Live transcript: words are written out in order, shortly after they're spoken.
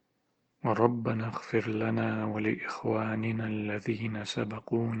ربنا اغفر لنا ولإخواننا الذين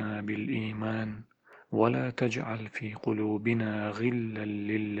سبقونا بالإيمان ولا تجعل في قلوبنا غلا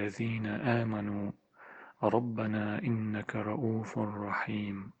للذين آمنوا ربنا إنك رؤوف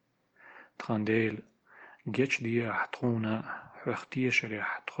رحيم. تخان ديل جيشدي أح تخونا حьох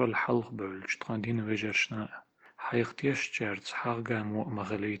تشريح تخول حلق بولش تخان دين وجرشنا حيخ تشچرц хьагI-гамо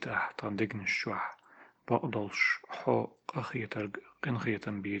مغليت تخان دگنش چохь بقدلش حق أخيتر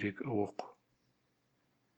قنخيتن بيرك أوق